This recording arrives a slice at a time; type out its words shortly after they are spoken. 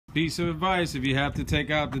piece of advice: if you have to take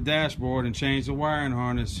out the dashboard and change the wiring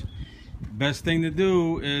harness, best thing to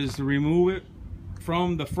do is to remove it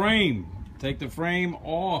from the frame. Take the frame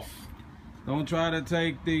off. Don't try to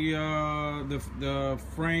take the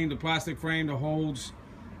frame, the plastic frame that holds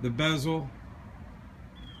the bezel.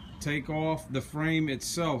 Take off the frame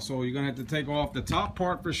itself. So you're gonna have to take off the top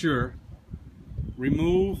part for sure.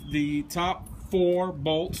 Remove the top 4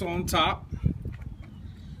 bolts on top,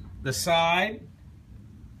 the side,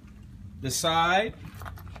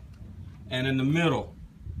 and in the middle,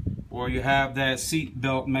 where you have that seat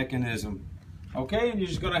belt mechanism. Okay, and you're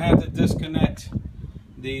just gonna have to disconnect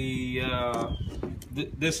the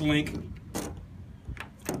this link,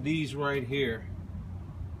 these right here.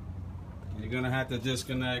 You're gonna have to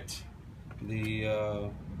disconnect the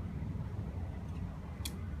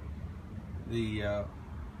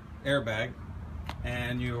airbag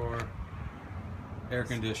and your air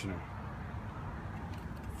conditioner.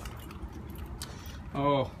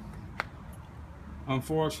 Oh,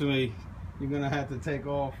 unfortunately, you're gonna have to take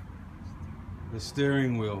off the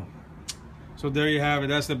steering wheel. So there you have it.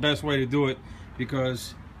 That's the best way to do it,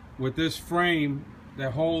 because with this frame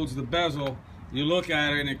that holds the bezel, you look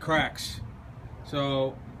at it and it cracks.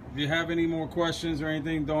 So if you have any more questions or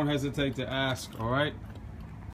anything, don't hesitate to ask. All right.